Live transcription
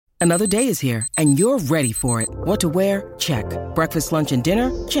Another day is here, and you're ready for it. What to wear? Check. Breakfast, lunch, and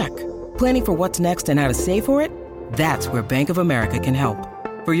dinner? Check. Planning for what's next and how to save for it? That's where Bank of America can help.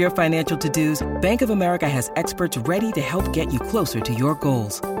 For your financial to-dos, Bank of America has experts ready to help get you closer to your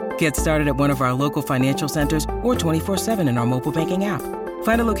goals. Get started at one of our local financial centers or 24/7 in our mobile banking app.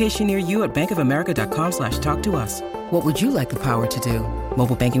 Find a location near you at bankofamerica.com/talktous. What would you like the power to do?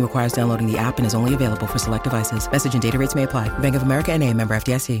 Mobile banking requires downloading the app and is only available for select devices. Message and data rates may apply. Bank of America NA, member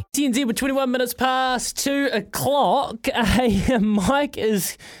FDIC. TNZ with 21 minutes past 2 o'clock. Mike in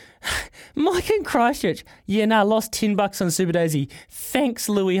Christchurch. Lost $10 on Super Daisy. Thanks,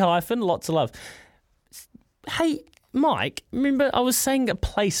 Louis Hyphen. Lots of love. Hey, Mike, remember I was saying a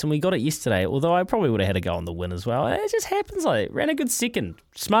place and we got it yesterday, although I probably would have had a go on the win as well. It just happens like that. Ran a good second.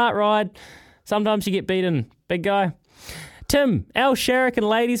 Smart ride. Sometimes you get beaten. Big guy. Tim, Al Sharrock and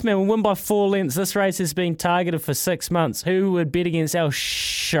Ladiesman will win by 4 lengths. This race has been targeted for 6 months. Who would bet against Al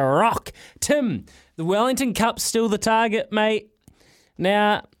Sharrock? Tim, the Wellington Cup's still the target, mate.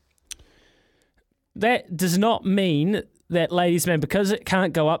 Now, that does not mean that Ladiesman, because it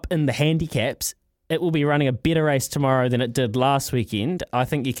can't go up in the handicaps, it will be running a better race tomorrow than it did last weekend. I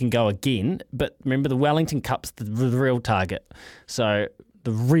think you can go again, but remember the Wellington Cup's the real target. So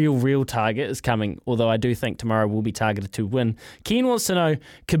the real target is coming, although I do think tomorrow will be targeted to win. Ken wants to know,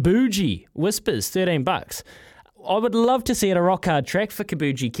 Kabuji, Whispers, $13. I would love to see it a rock hard track for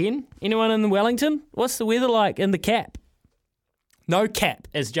Kabuji, Ken. Anyone in Wellington? What's the weather like in the cap? No cap,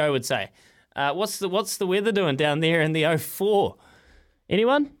 as Joe would say. What's the weather doing down there in the 04?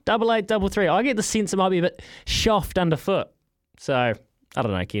 Anyone? 8833. I get the sense it might be a bit soft underfoot. So, I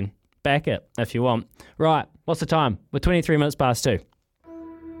don't know, Ken. Back it if you want. Right, what's the time? We're 23 minutes past 2.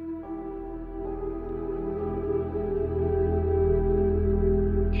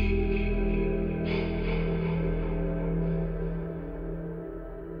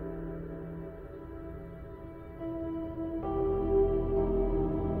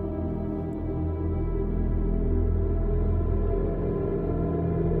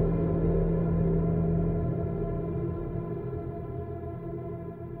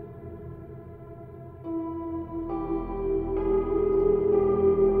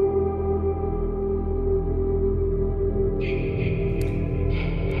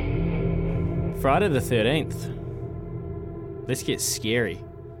 Friday the 13th. This gets scary.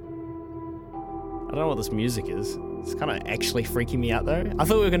 I don't know what this music is. It's kind of actually freaking me out though. I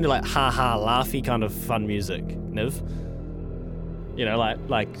thought we were going to do like ha-ha, laughy kind of fun music, Niv. You know,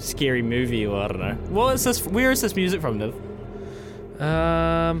 like scary movie or I don't know. What is this? Where is this music from, Niv?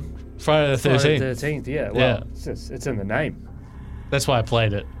 Friday the 13th. Friday the 13th, yeah. Well, Yeah. It's in the name. That's why I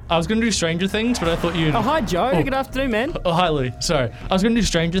played it. I was going to do Stranger Things, but I thought you'd... Oh, hi, Joe. Good afternoon, man. Oh, hi, Louie. Sorry. I was going to do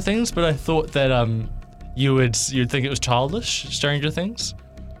Stranger Things, but I thought that you'd think it was childish, Stranger Things.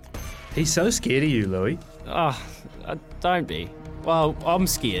 He's so scared of you, Louis. Oh, don't be. Well, I'm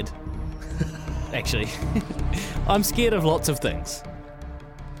scared. Actually. I'm scared of lots of things.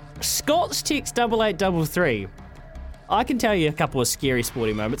 Scott's text 8833. I can tell you a couple of scary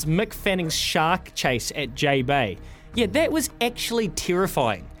sporting moments. Mick Fanning's shark chase at J Bay. Yeah, that was actually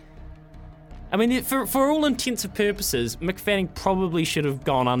terrifying. I mean, for all intents and purposes, Mick Fanning probably should have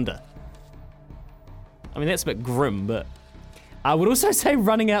gone under. I mean, that's a bit grim, but... I would also say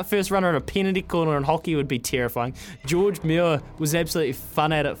running out first runner in a penalty corner in hockey would be terrifying. George Muir was absolutely a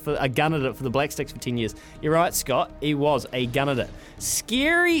gun at it for the Black Sticks for 10 years. You're right, Scott. He was a gun at it.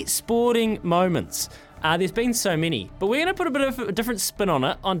 Scary sporting moments. There's been so many, but we're going to put a bit of a different spin on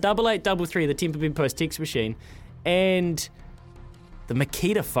it on 8833, the Temper Bed Post text machine, and the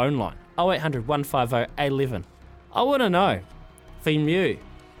Makita phone line, 0800 150 811. I want to know from you,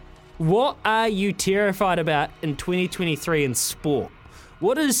 what are you terrified about in 2023 in sport?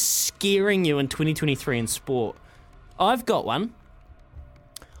 What is scaring you in 2023 in sport? I've got one.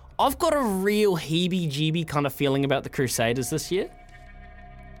 I've got a real heebie-jeebie kind of feeling about the Crusaders this year.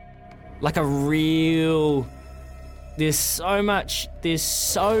 Like a real... There's so much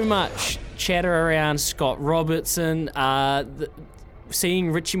chatter around Scott Robertson,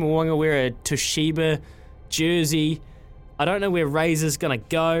 seeing Richie Mo'unga wear a Toshiba jersey. I don't know where Razor's going to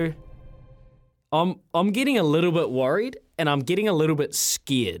go. I'm getting a little bit worried and I'm getting a little bit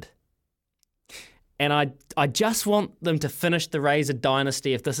scared. And I just want them to finish the Razor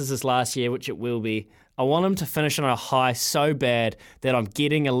dynasty if this is his last year, which it will be. I want him to finish on a high so bad that I'm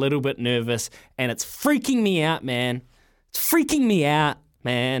getting a little bit nervous and it's freaking me out, man. It's freaking me out,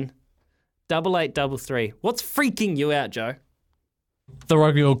 man. 8833. What's freaking you out, Joe? The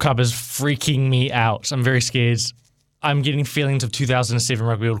Rugby World Cup is freaking me out. I'm very scared. I'm getting feelings of 2007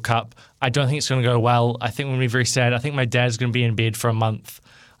 Rugby World Cup. I don't think it's going to go well. I think we're going to be very sad. I think my dad's going to be in bed for a month.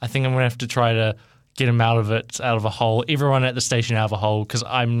 I think I'm going to have to try to get him out of a hole, everyone at the station out of a hole, because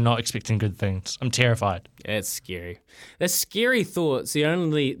I'm not expecting good things. I'm terrified. Yeah, it's scary. That's scary thoughts. The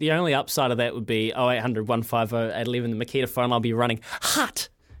only upside of that would be 0800 150 811, the Makita phone line will be running hot.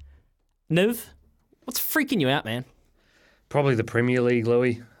 Niv, what's freaking you out, man? Probably the Premier League,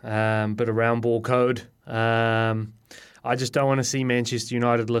 Louis. Bit of round ball code. I just don't want to see Manchester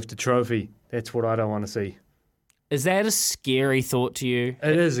United lift a trophy. That's what I don't want to see. Is that a scary thought to you?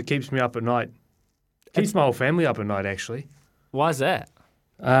 It is. It keeps me up at night. Keeps my whole family up at night, actually. Why is that?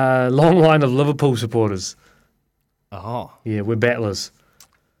 Long line of Liverpool supporters. Oh. Yeah, we're battlers.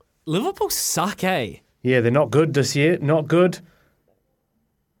 Liverpool suck, eh? Yeah, they're not good this year. Not good.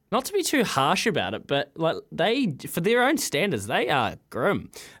 Not to be too harsh about it, but like they, for their own standards, they are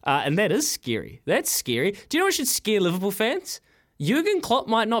grim. And that is scary. That's scary. Do you know what should scare Liverpool fans? Jurgen Klopp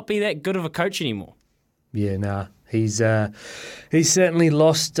might not be that good of a coach anymore. Yeah, nah. He's certainly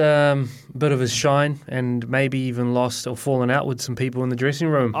lost a bit of his shine, and maybe even lost or fallen out with some people in the dressing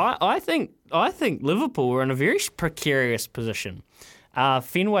room. I think Liverpool are in a very precarious position.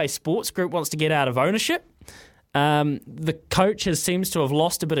 Fenway Sports Group wants to get out of ownership. The coach seems to have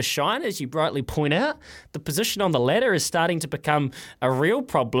lost a bit of shine, as you brightly point out. The position on the ladder is starting to become a real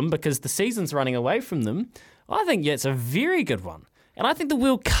problem because the season's running away from them. I think it's a very good one. And I think the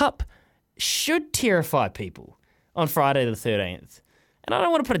World Cup should terrify people on Friday the 13th. And I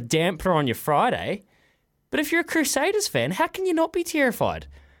don't want to put a damper on your Friday, but if you're a Crusaders fan, how can you not be terrified?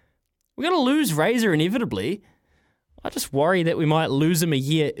 We're going to lose Razor inevitably. I just worry that we might lose him a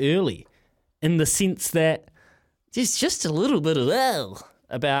year early, in the sense that there's just a little bit of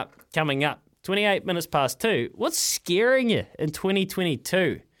about coming up. 28 minutes past 2. What's scaring you in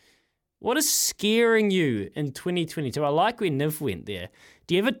 2022? What is scaring you in 2022? I like where Niv went there.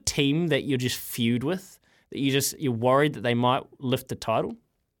 Do you have a team that you're just feud with? That you're worried that they might lift the title?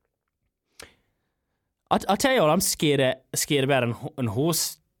 I'll tell you what I'm scared about in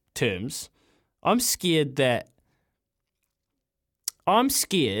horse terms. I'm scared.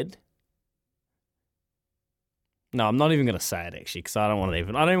 No, I'm not even going to say it actually, because I don't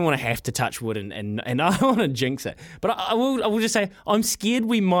even want to have to touch wood and I don't want to jinx it. But I will just say I'm scared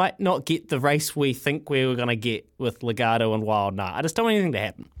we might not get the race we think we were going to get with Legato and Wild Nut. I just don't want anything to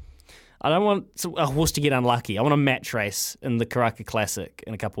happen. I don't want a horse to get unlucky. I want a match race in the Karaka Classic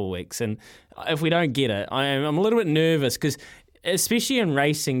in a couple of weeks. And if we don't get it, I'm a little bit nervous because, especially in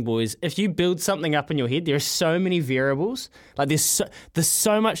racing, boys, if you build something up in your head, there are so many variables. Like there's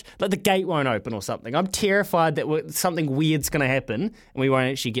so much, like the gate won't open or something. I'm terrified that something weird's going to happen and we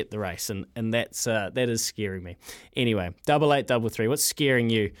won't actually get the race. And that is scaring me. Anyway, 8833. What's scaring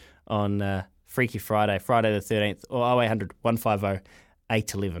you on Freaky Friday the 13th, or 0800 150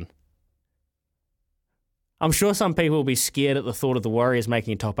 811? I'm sure some people will be scared at the thought of the Warriors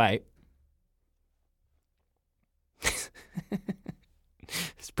making a top 8.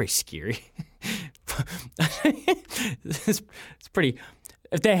 It's pretty scary. It's pretty.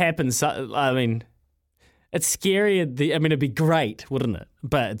 If that happens, I mean, it's scary. It'd be great, wouldn't it?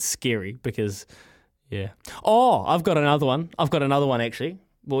 But it's scary because, yeah. Oh, I've got another one. Actually,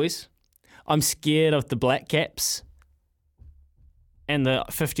 boys. I'm scared of the Black Caps and the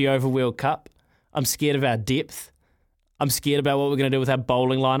 50 over World Cup. I'm scared of our depth. I'm scared about what we're going to do with our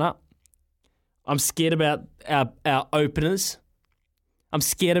bowling lineup. I'm scared about our openers. I'm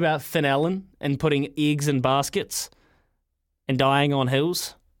scared about Finn Allen and putting eggs in baskets and dying on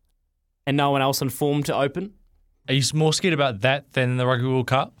hills and no one else in form to open. Are you more scared about that than the Rugby World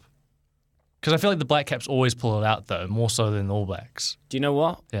Cup? Because I feel like the Black Caps always pull it out, though, more so than the All Blacks. Do you know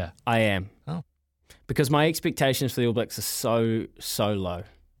what? Yeah. I am. Oh. Because my expectations for the All Blacks are so low.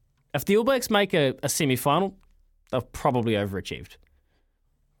 If the All Blacks make a semi-final, they've probably overachieved.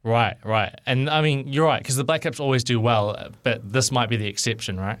 Right. And, I mean, you're right, because the Black Caps always do well, but this might be the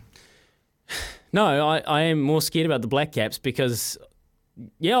exception, right? No, I am more scared about the Black Caps because,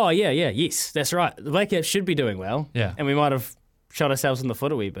 yes, that's right. The Black Caps should be doing well. Yeah. And we might have shot ourselves in the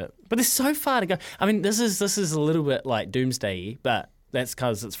foot a wee bit. But there's so far to go. I mean, this is a little bit like doomsday-y, but that's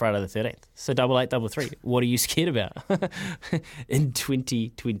because it's Friday the 13th. So 8833. What are you scared about in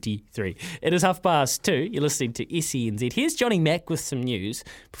 2023? It is 2:30. You're listening to SENZ. Here's Johnny Mack with some news.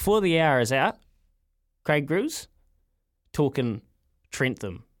 Before the hour is out, Craig Grews talking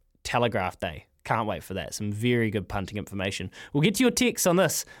Trentham Telegraph Day. Can't wait for that. Some very good punting information. We'll get to your texts on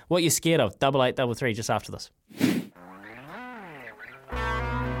this. What you're scared of. 8833 just after this.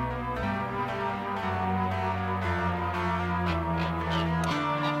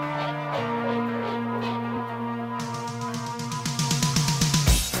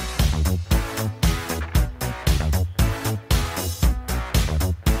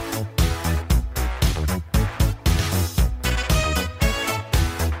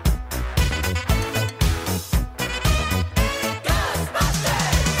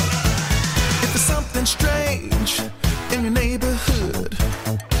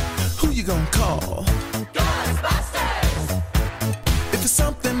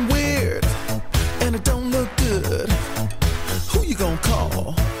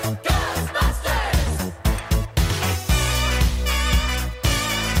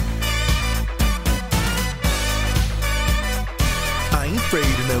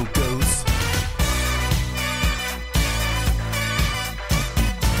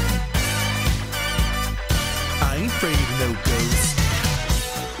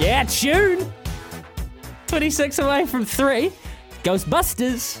 Yeah, tune. 26 away from 3.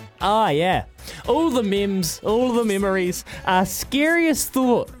 Ghostbusters. Ah, yeah. All the memes, all the memories. Scariest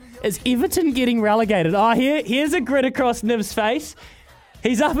thought is Everton getting relegated. Oh, here's a grin across Niv's face.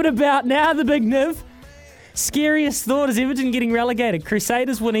 He's up and about now, the big Niv. Scariest thought is Everton getting relegated.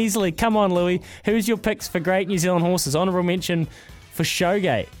 Crusaders win easily. Come on, Louis. Who's your picks for great New Zealand horses? Honourable mention for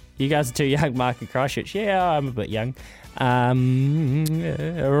Showgate. You guys are too young, Mark and Christchurch. Yeah, I'm a bit young.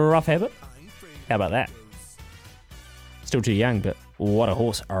 Rough Habit. How about that? Still too young, but what a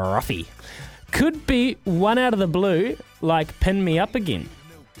horse. Ruffy. Could be one out of the blue, like Pin Me Up Again.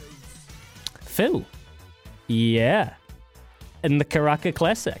 Phil. Yeah. In the Karaka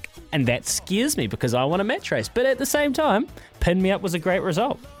Classic. And that scares me because I want a match race. But at the same time, Pin Me Up was a great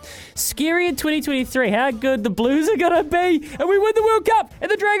result. Scary in 2023. How good the Blues are going to be. And we win the World Cup. And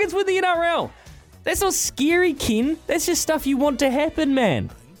the Dragons win the NRL. That's not scary, Ken. That's just stuff you want to happen, man.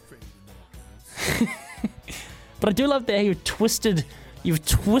 But I do love that you've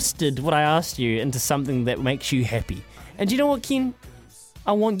twisted what I asked you into something that makes you happy. And do you know what, Ken?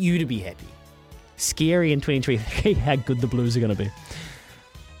 I want you to be happy. Scary in 2023, how good the Blues are going to be.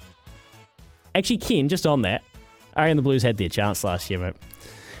 Actually, Ken, just on that, I reckon the Blues had their chance last year, mate.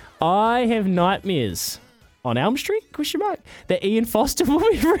 I have nightmares on Elm Street, ? That Ian Foster will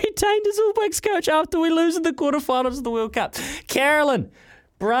be retained as All Blacks coach after we lose in the quarterfinals of the World Cup. Carolyn,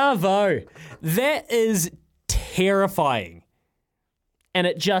 bravo. That is terrifying. And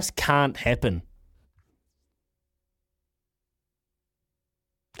it just can't happen.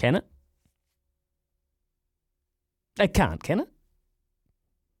 Can it? It can't, can it?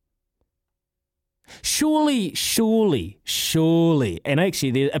 Surely, and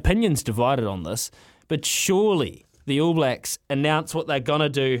actually the opinion's divided on this, but surely the All Blacks announce what they're going to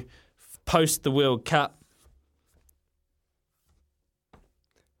do post the World Cup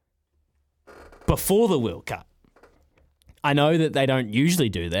before the World Cup. I know that they don't usually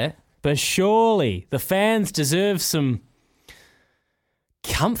do that, but surely the fans deserve some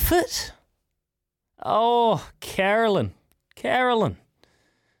comfort. Oh, Carolyn, I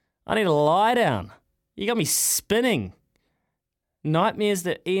need to lie down. You got me spinning. Nightmares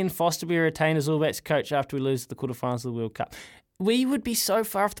that Ian Foster be retained as All Blacks coach after we lose the quarterfinals of the World Cup. We would be so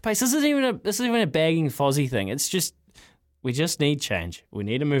far off the pace. This isn't even a bagging Fozzie thing. It's just, we just need change. We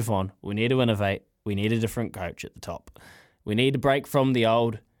need to move on. We need to innovate. We need a different coach at the top. We need to break from the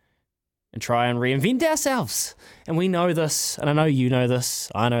old and try and reinvent ourselves. And we know this, and I know you know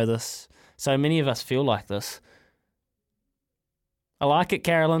this, I know this. So many of us feel like this. I like it,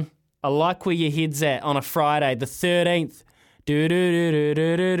 Carolyn. I like where your head's at on a Friday, the 13th.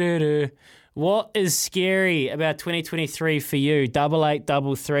 What is scary about 2023 for you?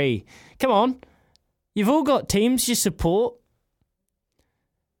 8833. Come on. You've all got teams you support.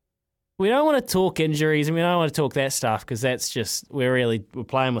 We don't want to talk injuries and we don't want to talk that stuff because that's just, we're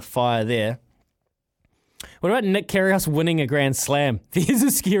playing with fire there. What about Nick Kyrgios winning a Grand Slam? There's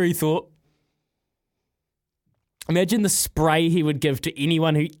a scary thought. Imagine the spray he would give to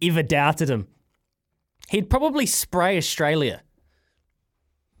anyone who ever doubted him. He'd probably spray Australia.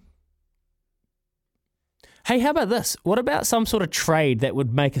 Hey, how about this? What about some sort of trade that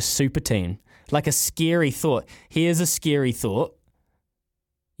would make a super team? Like a scary thought. Here's a scary thought.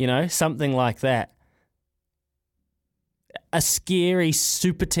 You know, something like that. A scary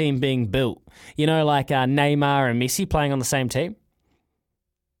super team being built. You know, like Neymar and Messi playing on the same team.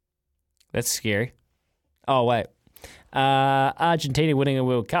 That's scary. Oh, wait. Argentina winning a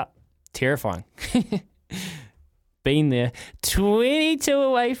World Cup. Terrifying. Been there. 22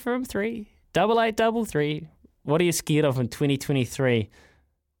 away from 3. 8833. What are you scared of in 2023?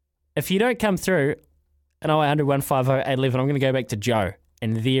 If you don't come through, and 0800 150 811, I'm going to go back to Joe.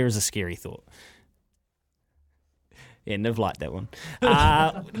 And there is a scary thought. Yeah, Niv liked that one.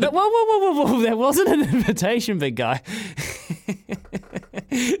 Whoa. That wasn't an invitation, big guy.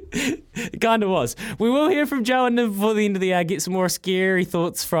 It kind of was. We will hear from Joe and Niv before the end of the hour, get some more scary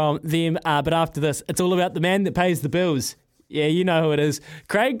thoughts from them. But after this, it's all about the man that pays the bills. Yeah, you know who it is.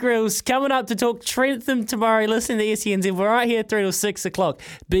 Craig Grills coming up to talk Trentham tomorrow. Listen to SENZ. We're right here 3 till 6 o'clock.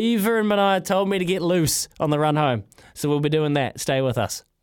 Beaver and Mania told me to get loose on the run home. So we'll be doing that. Stay with us.